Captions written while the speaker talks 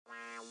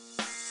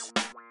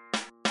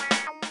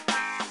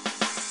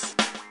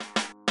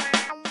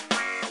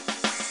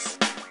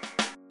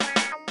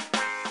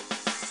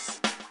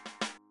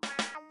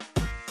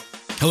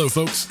Hello,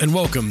 folks, and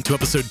welcome to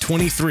episode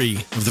 23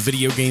 of the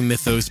Video Game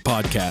Mythos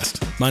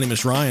podcast. My name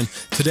is Ryan,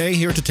 today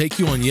here to take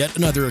you on yet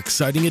another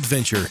exciting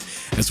adventure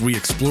as we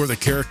explore the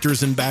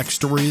characters and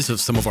backstories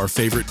of some of our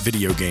favorite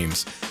video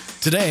games.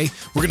 Today,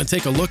 we're going to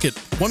take a look at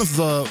one of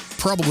the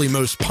probably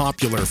most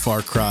popular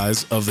Far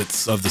Crys of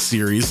the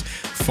series,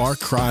 Far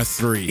Cry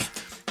 3.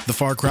 The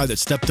Far Cry that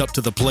stepped up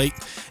to the plate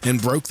and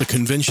broke the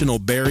conventional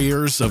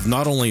barriers of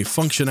not only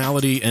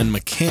functionality and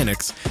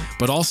mechanics,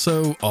 but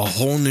also a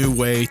whole new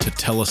way to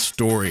tell a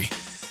story.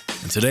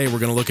 And today we're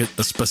going to look at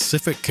a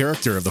specific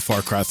character of the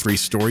Far Cry 3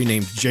 story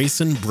named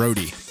Jason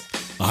Brody,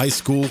 a high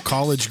school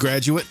college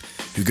graduate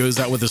who goes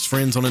out with his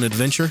friends on an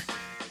adventure,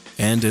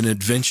 and an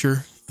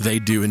adventure they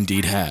do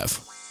indeed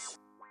have.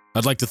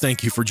 I'd like to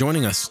thank you for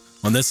joining us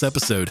on this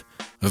episode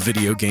of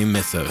Video Game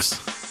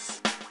Mythos.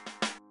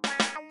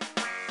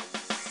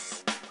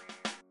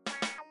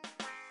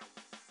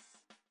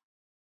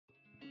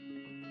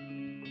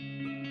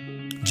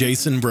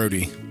 Jason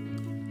Brody,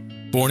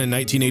 born in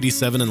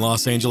 1987 in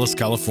Los Angeles,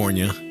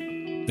 California,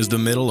 is the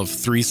middle of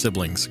three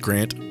siblings,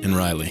 Grant and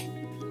Riley.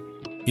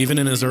 Even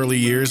in his early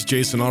years,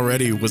 Jason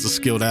already was a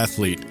skilled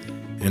athlete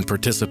and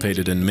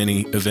participated in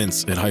many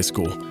events at high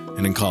school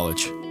and in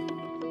college.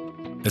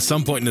 At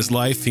some point in his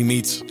life, he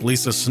meets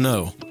Lisa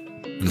Snow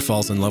and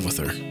falls in love with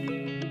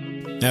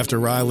her. After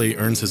Riley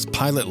earns his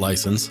pilot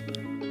license,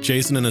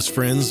 Jason and his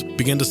friends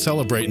begin to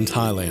celebrate in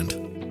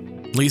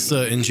Thailand.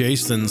 Lisa and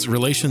Jason's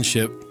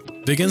relationship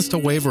begins to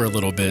waver a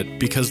little bit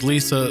because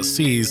Lisa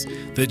sees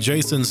that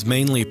Jason's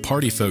mainly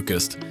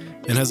party-focused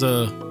and has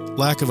a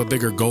lack of a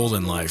bigger goal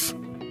in life.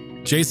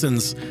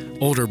 Jason's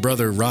older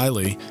brother,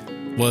 Riley,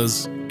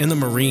 was in the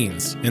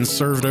Marines and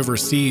served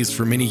overseas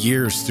for many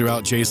years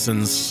throughout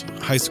Jason's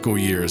high school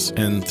years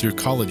and through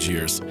college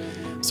years.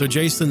 So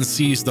Jason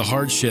sees the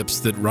hardships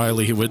that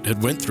Riley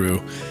had went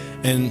through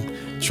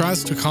and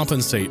tries to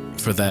compensate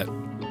for that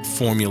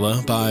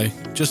formula by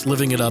just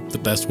living it up the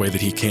best way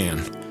that he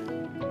can.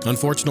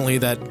 Unfortunately,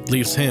 that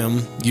leaves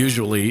him,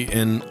 usually,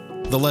 in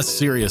the less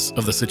serious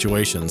of the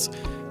situations.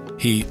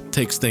 He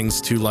takes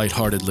things too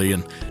lightheartedly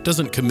and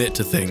doesn't commit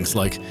to things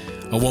like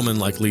a woman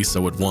like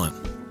Lisa would want.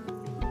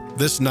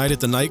 This night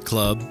at the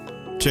nightclub,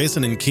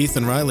 Jason and Keith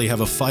and Riley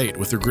have a fight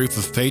with a group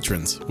of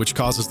patrons, which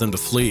causes them to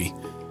flee.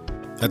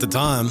 At the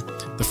time,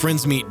 the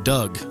friends meet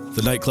Doug,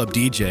 the nightclub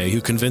DJ,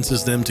 who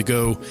convinces them to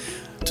go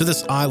to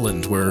this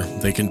island where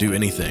they can do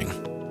anything.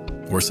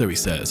 Or so he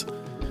says.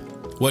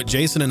 What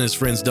Jason and his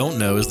friends don't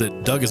know is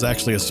that Doug is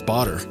actually a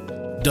spotter.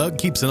 Doug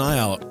keeps an eye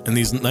out in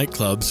these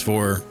nightclubs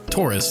for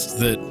tourists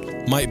that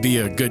might be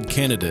a good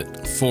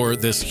candidate for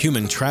this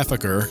human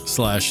trafficker /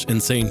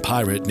 insane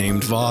pirate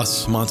named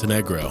Voss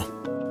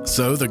Montenegro.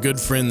 So the good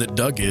friend that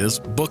Doug is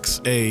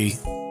books a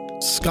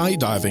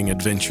skydiving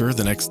adventure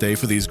the next day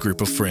for these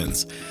group of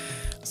friends.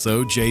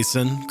 So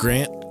Jason,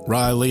 Grant,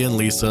 Riley, and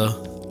Lisa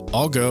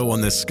all go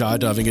on this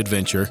skydiving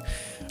adventure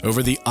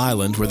over the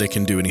island where they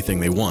can do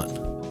anything they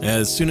want.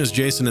 As soon as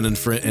Jason and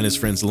his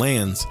friends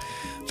lands,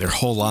 their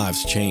whole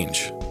lives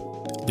change,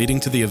 leading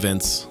to the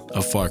events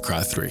of Far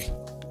Cry 3.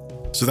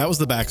 So that was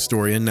the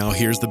backstory, and now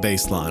here's the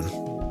baseline.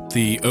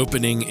 The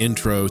opening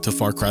intro to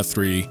Far Cry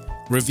 3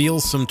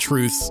 reveals some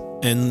truths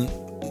and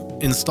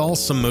installs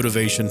some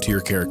motivation to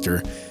your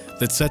character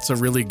that sets a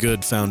really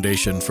good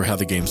foundation for how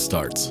the game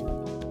starts.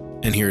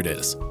 And here it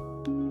is.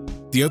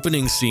 The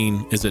opening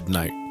scene is at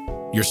night.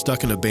 You're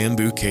stuck in a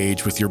bamboo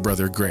cage with your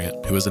brother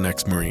Grant, who is an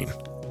ex-Marine.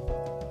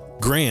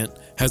 Grant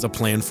has a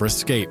plan for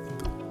escape.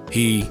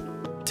 He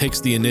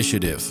takes the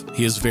initiative.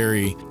 He is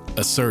very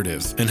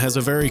assertive and has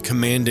a very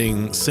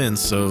commanding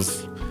sense of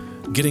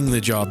getting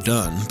the job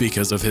done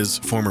because of his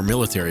former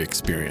military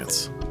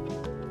experience.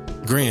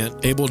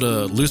 Grant, able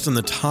to loosen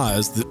the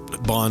ties that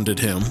bonded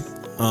him,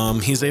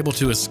 he's able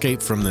to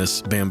escape from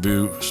this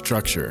bamboo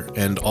structure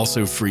and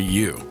also free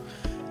you.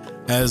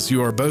 As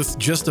you are both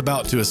just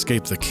about to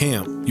escape the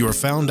camp, you are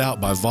found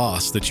out by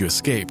Voss that you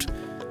escaped,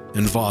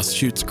 and Voss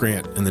shoots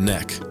Grant in the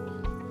neck.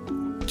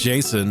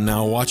 Jason,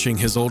 now watching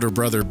his older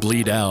brother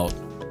bleed out,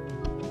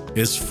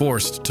 is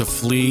forced to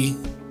flee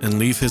and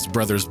leave his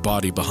brother's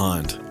body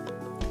behind.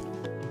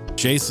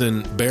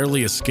 Jason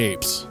barely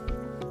escapes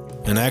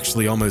and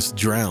actually almost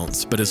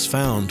drowns, but is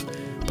found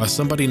by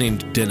somebody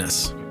named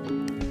Dennis.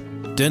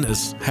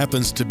 Dennis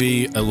happens to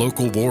be a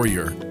local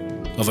warrior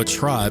of a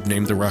tribe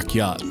named the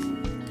Rakyat.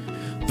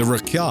 The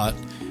Rakyat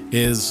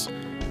is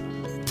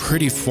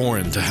pretty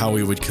foreign to how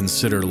we would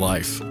consider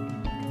life.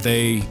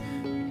 They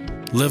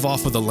live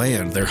off of the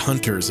land. They're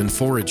hunters and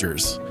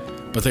foragers,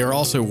 but they are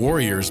also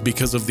warriors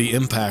because of the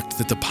impact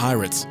that the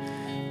pirates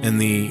and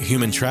the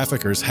human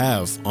traffickers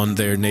have on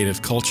their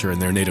native culture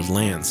and their native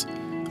lands.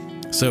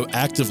 So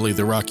actively,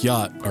 the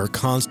Rakyat are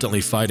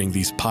constantly fighting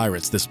these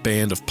pirates, this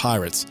band of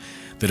pirates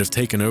that have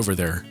taken over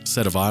their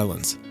set of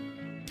islands.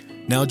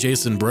 Now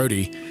Jason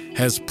Brody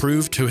has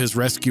proved to his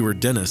rescuer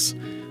Dennis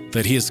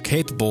that he is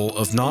capable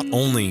of not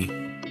only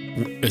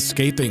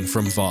escaping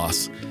from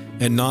Voss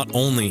and not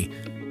only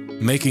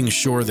making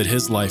sure that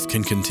his life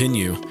can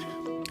continue.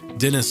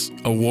 Dennis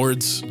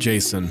awards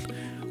Jason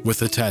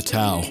with a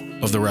tattoo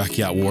of the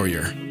Rakyat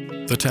warrior.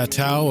 The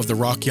tattoo of the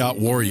Rock Yacht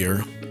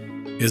Warrior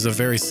is a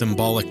very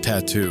symbolic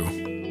tattoo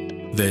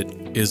that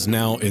is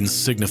now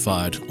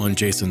insignified on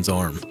Jason's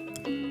arm.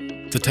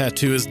 The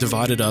tattoo is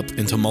divided up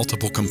into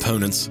multiple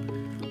components,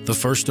 the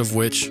first of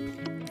which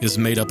is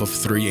made up of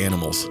 3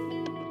 animals: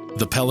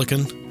 the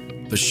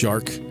pelican, the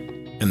shark,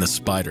 and the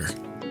spider.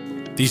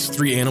 These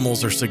 3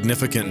 animals are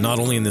significant not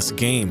only in this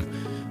game,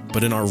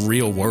 but in our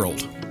real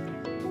world.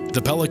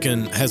 The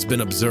pelican has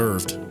been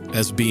observed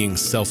as being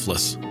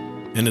selfless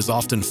and is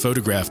often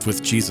photographed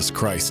with Jesus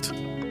Christ.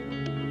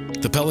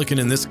 The pelican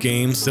in this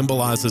game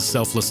symbolizes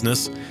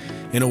selflessness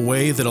in a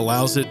way that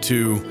allows it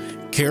to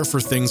care for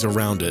things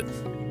around it.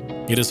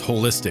 It is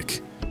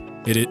holistic.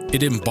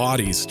 It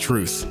embodies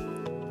truth.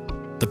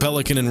 The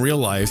pelican in real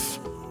life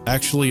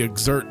actually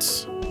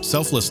exerts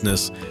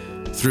selflessness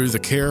through the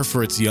care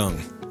for its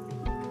young.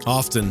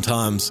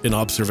 Oftentimes in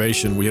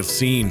observation, we have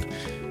seen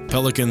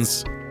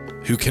pelicans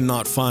who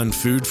cannot find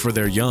food for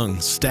their young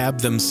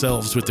stab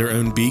themselves with their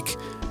own beak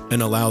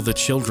and allow the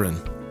children,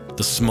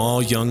 the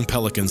small young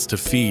pelicans, to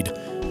feed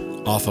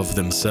off of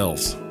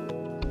themselves.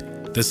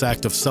 This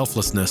act of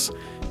selflessness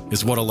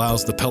is what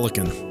allows the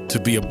pelican to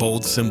be a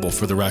bold symbol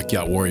for the Rock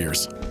Yacht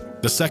Warriors.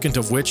 The second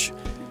of which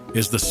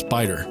is the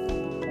spider.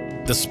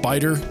 The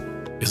spider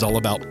is all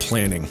about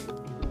planning.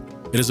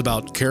 It is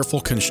about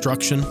careful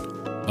construction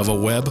of a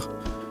web.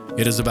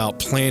 It is about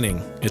planning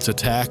its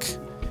attack,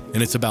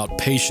 and it's about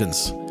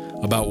patience,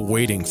 about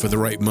waiting for the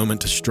right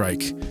moment to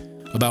strike,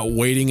 about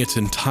waiting its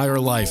entire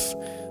life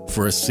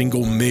for a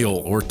single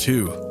meal or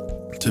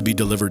 2 to be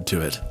delivered to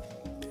it.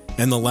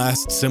 And the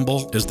last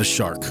symbol is the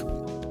shark.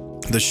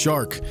 The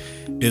shark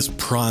is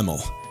primal.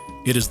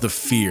 It is the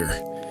fear.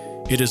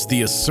 It is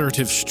the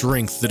assertive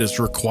strength that is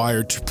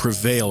required to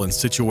prevail in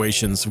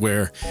situations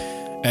where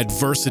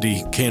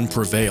adversity can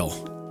prevail.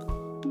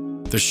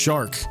 The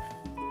shark,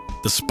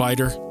 the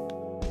spider,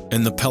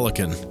 and the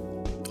pelican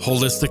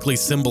holistically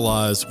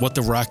symbolize what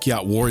the Rock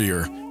Yacht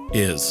Warrior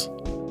is.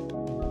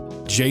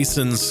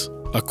 Jason's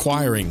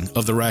acquiring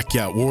of the Rock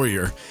Yacht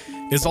Warrior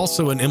is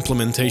also an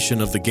implementation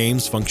of the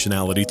game's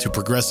functionality to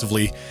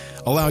progressively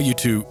allow you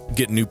to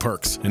get new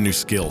perks and new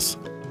skills.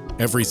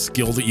 Every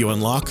skill that you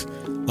unlocks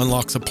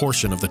a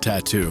portion of the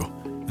tattoo,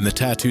 and the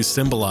tattoo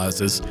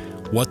symbolizes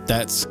what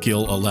that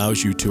skill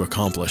allows you to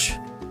accomplish.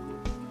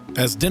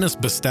 As Dennis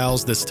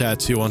bestows this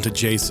tattoo onto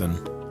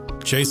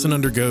Jason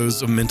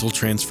undergoes a mental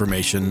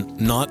transformation,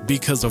 not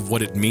because of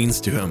what it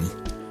means to him,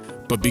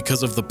 but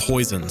because of the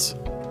poisons,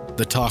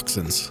 the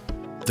toxins,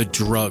 the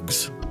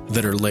drugs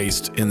that are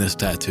laced in this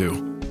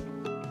tattoo.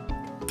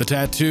 The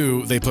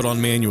tattoo they put on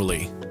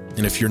manually,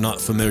 and if you're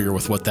not familiar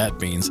with what that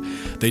means,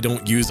 they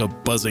don't use a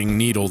buzzing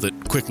needle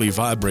that quickly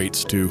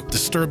vibrates to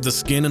disturb the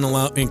skin and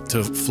allow ink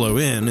to flow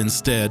in.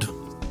 Instead,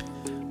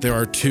 there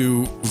are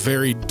 2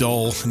 very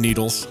dull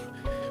needles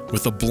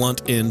with a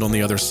blunt end on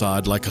the other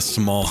side like a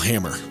small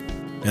hammer.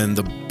 And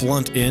the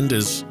blunt end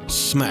is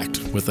smacked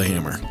with the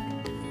hammer,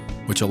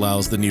 which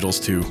allows the needles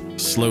to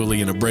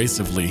slowly and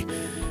abrasively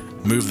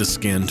move the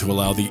skin to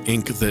allow the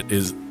ink that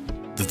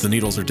the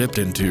needles are dipped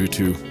into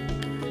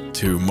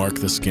to mark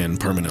the skin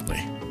permanently.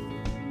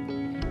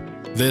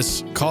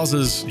 This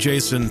causes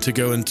Jason to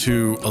go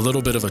into a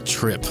little bit of a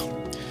trip.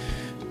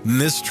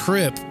 And this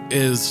trip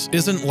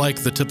isn't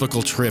like the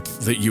typical trip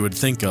that you would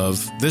think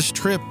of. This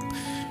trip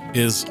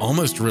is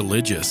almost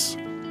religious.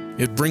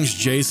 It brings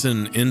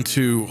Jason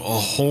into a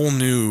whole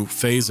new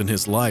phase in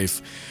his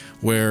life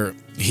where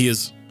he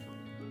is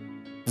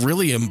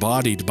really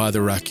embodied by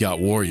the Rock Yacht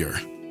Warrior.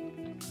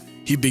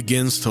 He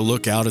begins to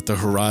look out at the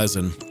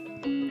horizon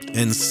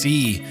and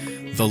see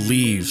the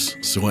leaves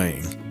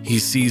swaying. He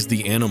sees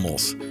the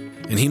animals,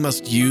 and he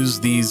must use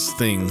these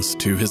things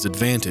to his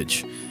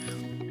advantage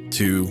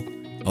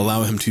to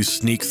allow him to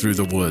sneak through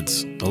the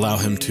woods, allow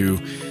him to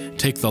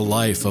take the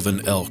life of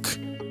an elk,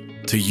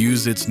 to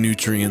use its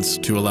nutrients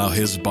to allow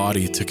his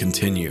body to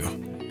continue.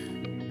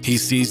 He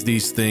sees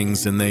these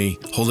things and they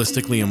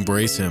holistically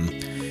embrace him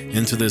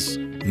into this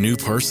new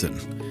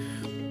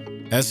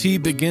person. As he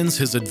begins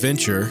his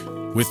adventure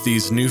with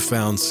these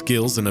newfound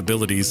skills and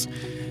abilities,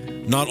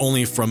 not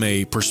only from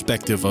a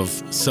perspective of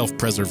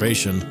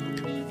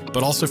self-preservation,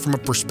 but also from a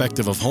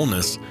perspective of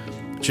wholeness,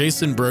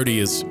 Jason Brody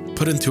is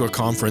put into a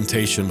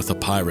confrontation with a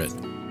pirate,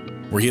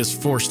 where he is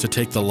forced to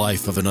take the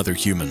life of another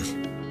human.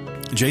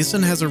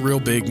 Jason has a real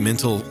big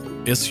mental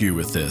issue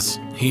with this.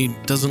 He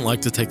doesn't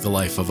like to take the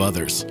life of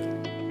others.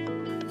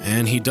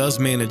 And he does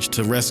manage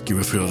to rescue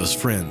a few of his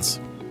friends.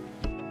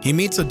 He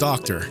meets a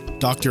doctor,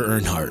 Dr.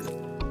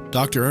 Earnhardt.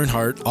 Dr.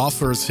 Earnhardt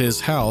offers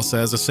his house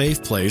as a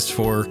safe place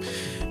for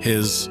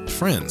his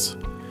friends.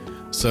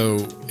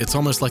 So it's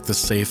almost like the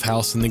safe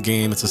house in the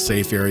game. It's a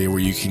safe area where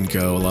you can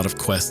go. A lot of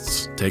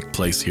quests take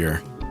place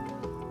here.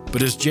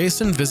 But as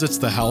Jason visits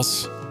the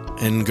house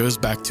and goes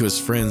back to his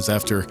friends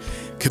after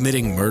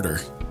committing murder,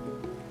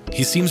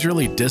 he seems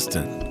really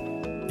distant,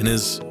 and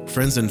his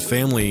friends and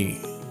family,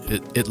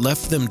 it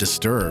left them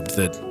disturbed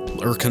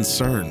or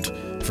concerned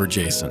for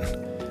Jason.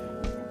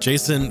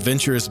 Jason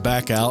ventures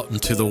back out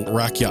into the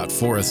Rock Yacht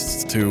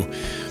forests to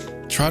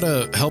try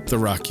to help the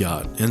Rock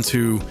Yacht and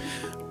to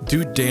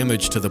do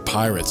damage to the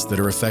pirates that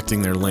are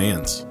affecting their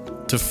lands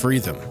to free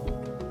them.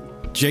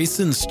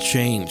 Jason's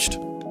changed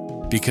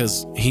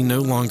because he no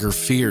longer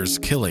fears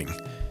killing.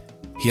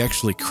 He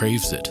actually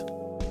craves it.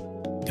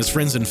 His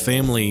friends and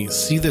family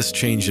see this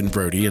change in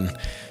Brody and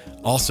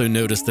also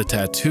notice the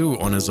tattoo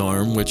on his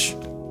arm, which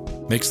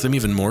makes them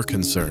even more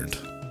concerned.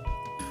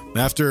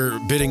 After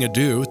bidding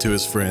adieu to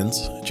his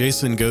friends,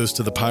 Jason goes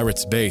to the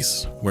pirates'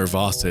 base where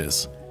Voss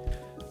is.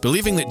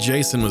 Believing that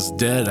Jason was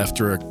dead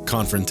after a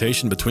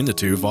confrontation between the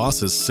two,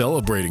 Voss is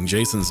celebrating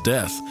Jason's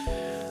death,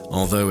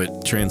 although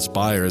it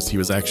transpires he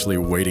was actually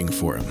waiting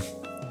for him.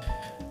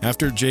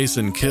 After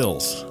Jason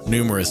kills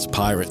numerous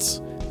pirates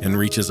and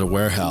reaches a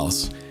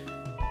warehouse,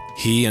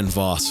 he and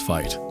Voss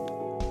fight.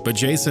 But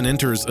Jason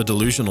enters a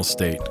delusional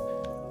state,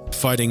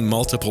 fighting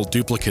multiple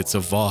duplicates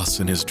of Voss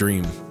in his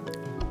dream.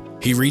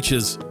 He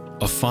reaches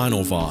a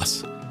final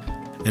Voss,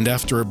 and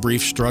after a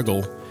brief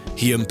struggle,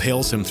 he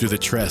impales him through the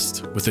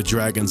chest with a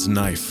dragon's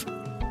knife,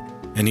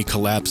 and he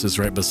collapses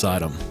right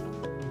beside him.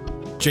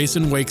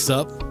 Jason wakes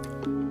up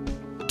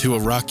to a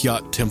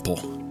Rakyat temple,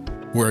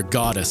 where a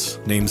goddess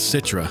named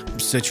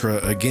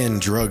Citra again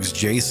drugs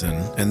Jason,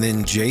 and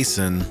then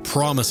Jason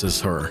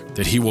promises her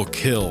that he will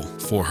kill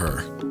for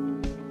her,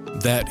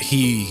 that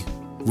he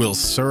will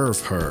serve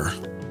her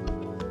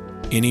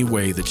any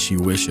way that she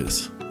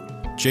wishes.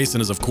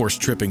 Jason is, of course,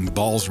 tripping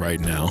balls right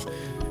now,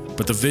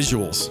 but the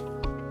visuals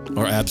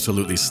are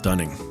absolutely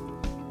stunning.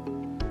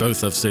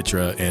 Both of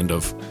Citra and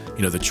of,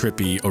 the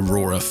trippy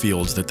Aurora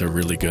fields that they're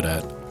really good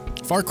at.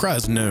 Far Cry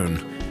is known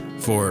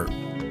for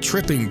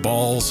tripping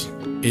balls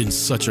in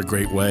such a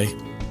great way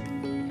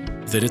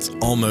that it's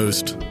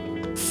almost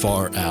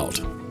far out,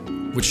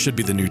 which should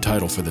be the new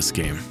title for this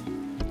game.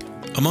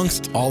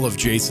 Amongst all of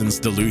Jason's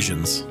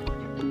delusions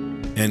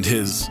and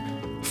his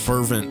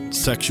fervent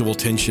sexual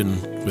tension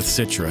with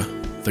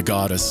Citra, the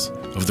goddess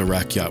of the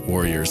Rakyat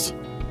warriors,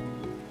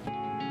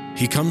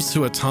 he comes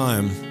to a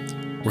time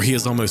where he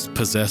is almost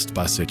possessed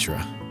by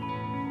Citra.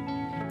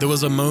 There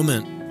was a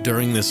moment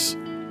during this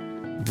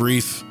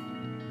brief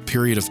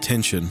period of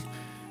tension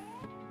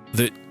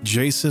that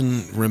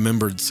Jason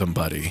remembered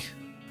somebody.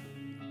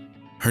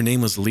 Her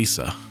name was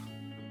Lisa.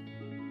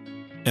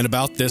 And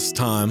about this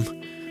time,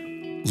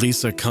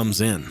 Lisa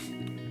comes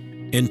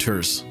in,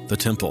 enters the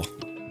temple.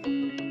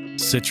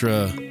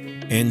 Citra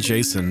and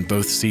Jason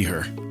both see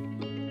her.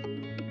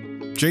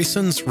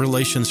 Jason's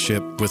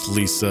relationship with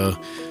Lisa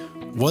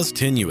was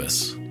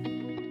tenuous.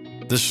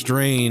 The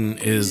strain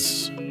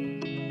is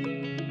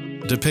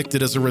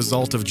depicted as a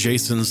result of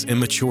Jason's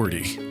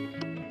immaturity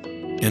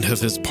and of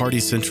his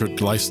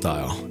party-centric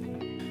lifestyle.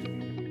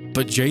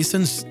 But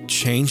Jason's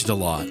changed a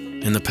lot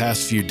in the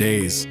past few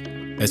days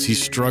as he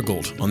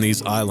struggled on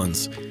these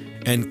islands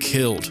and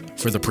killed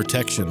for the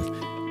protection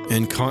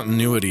and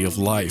continuity of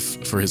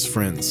life for his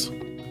friends.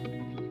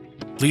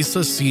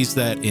 Lisa sees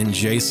that in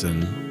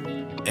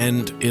Jason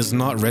and is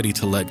not ready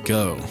to let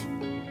go.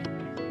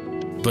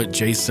 But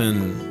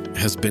Jason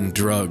has been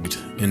drugged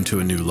into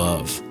a new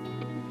love.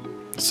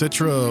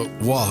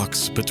 Citra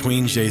walks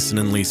between Jason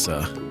and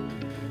Lisa,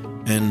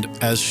 and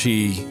as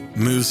she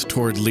moves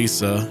toward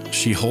Lisa,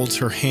 she holds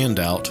her hand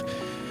out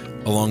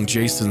along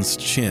Jason's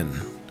chin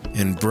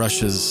and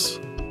brushes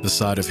the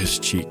side of his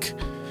cheek.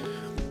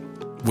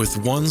 With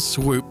one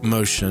swoop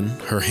motion,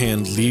 her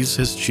hand leaves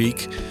his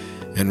cheek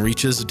and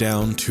reaches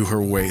down to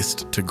her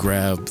waist to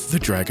grab the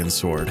dragon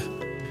sword.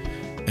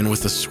 And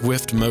with a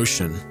swift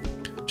motion,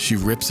 she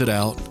rips it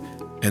out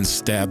and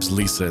stabs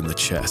Lisa in the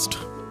chest.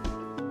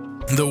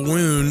 The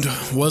wound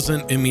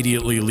wasn't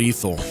immediately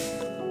lethal,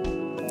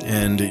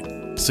 and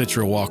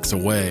Citra walks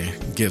away,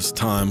 gives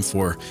time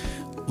for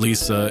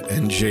Lisa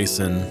and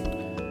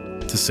Jason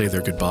to say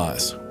their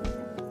goodbyes.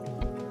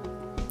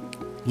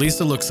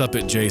 Lisa looks up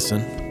at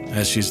Jason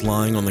as she's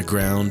lying on the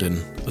ground in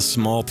a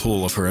small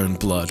pool of her own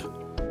blood,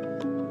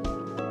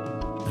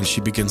 and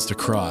she begins to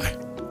cry.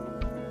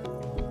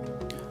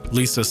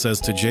 Lisa says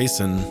to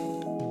Jason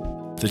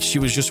that she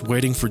was just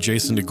waiting for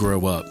Jason to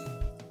grow up.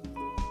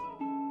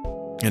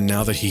 And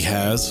now that he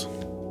has,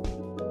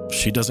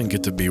 she doesn't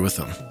get to be with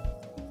him.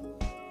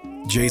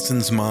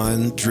 Jason's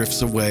mind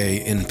drifts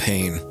away in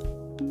pain,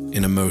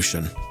 in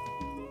emotion.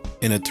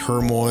 In a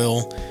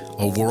turmoil,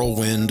 a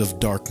whirlwind of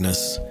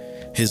darkness,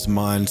 his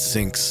mind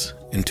sinks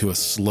into a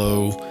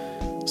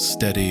slow,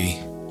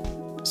 steady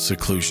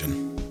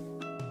seclusion.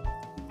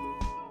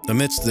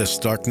 Amidst this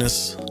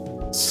darkness,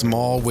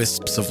 small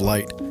wisps of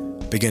light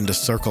begin to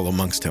circle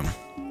amongst him.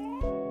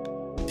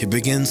 He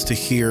begins to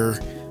hear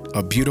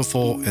a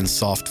beautiful and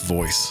soft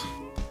voice.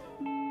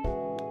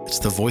 It's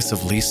the voice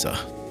of Lisa.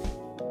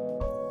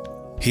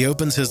 He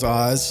opens his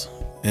eyes,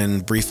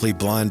 and briefly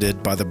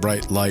blinded by the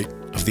bright light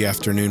of the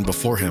afternoon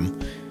before him,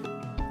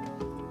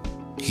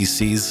 he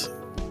sees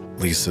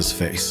Lisa's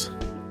face.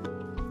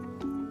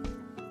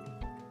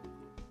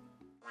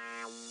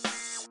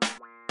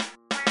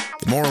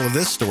 The moral of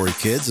this story,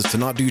 kids, is to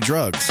not do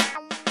drugs.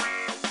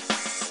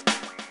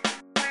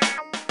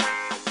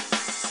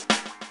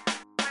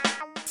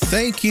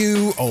 Thank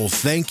you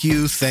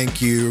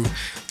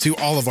to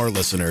all of our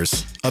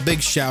listeners. A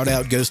big shout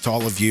out goes to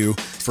all of you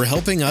for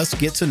helping us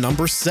get to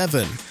number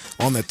 7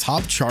 on the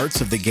top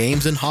charts of the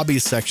games and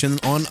hobbies section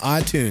on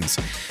iTunes.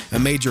 A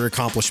major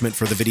accomplishment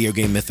for the Video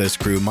Game Mythos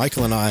crew.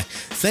 Michael and I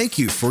thank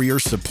you for your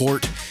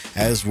support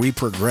as we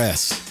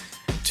progress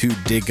to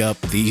dig up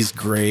these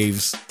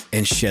graves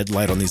and shed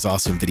light on these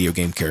awesome video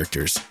game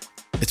characters.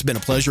 It's been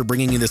a pleasure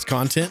bringing you this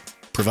content,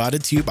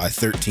 provided to you by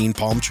 13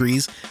 Palm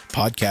Trees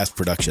Podcast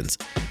Productions.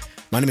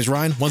 My name is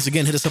Ryan. Once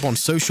again, hit us up on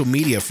social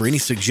media for any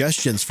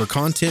suggestions for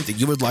content that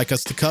you would like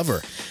us to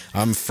cover.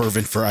 I'm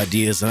fervent for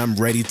ideas, and I'm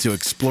ready to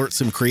explore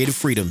some creative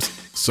freedoms.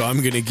 So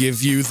I'm going to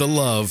give you the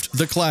loved,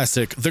 the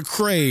classic, the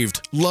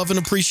craved love and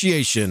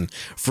appreciation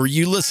for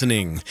you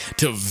listening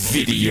to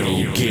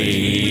Video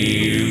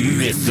Game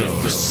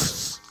Mythos.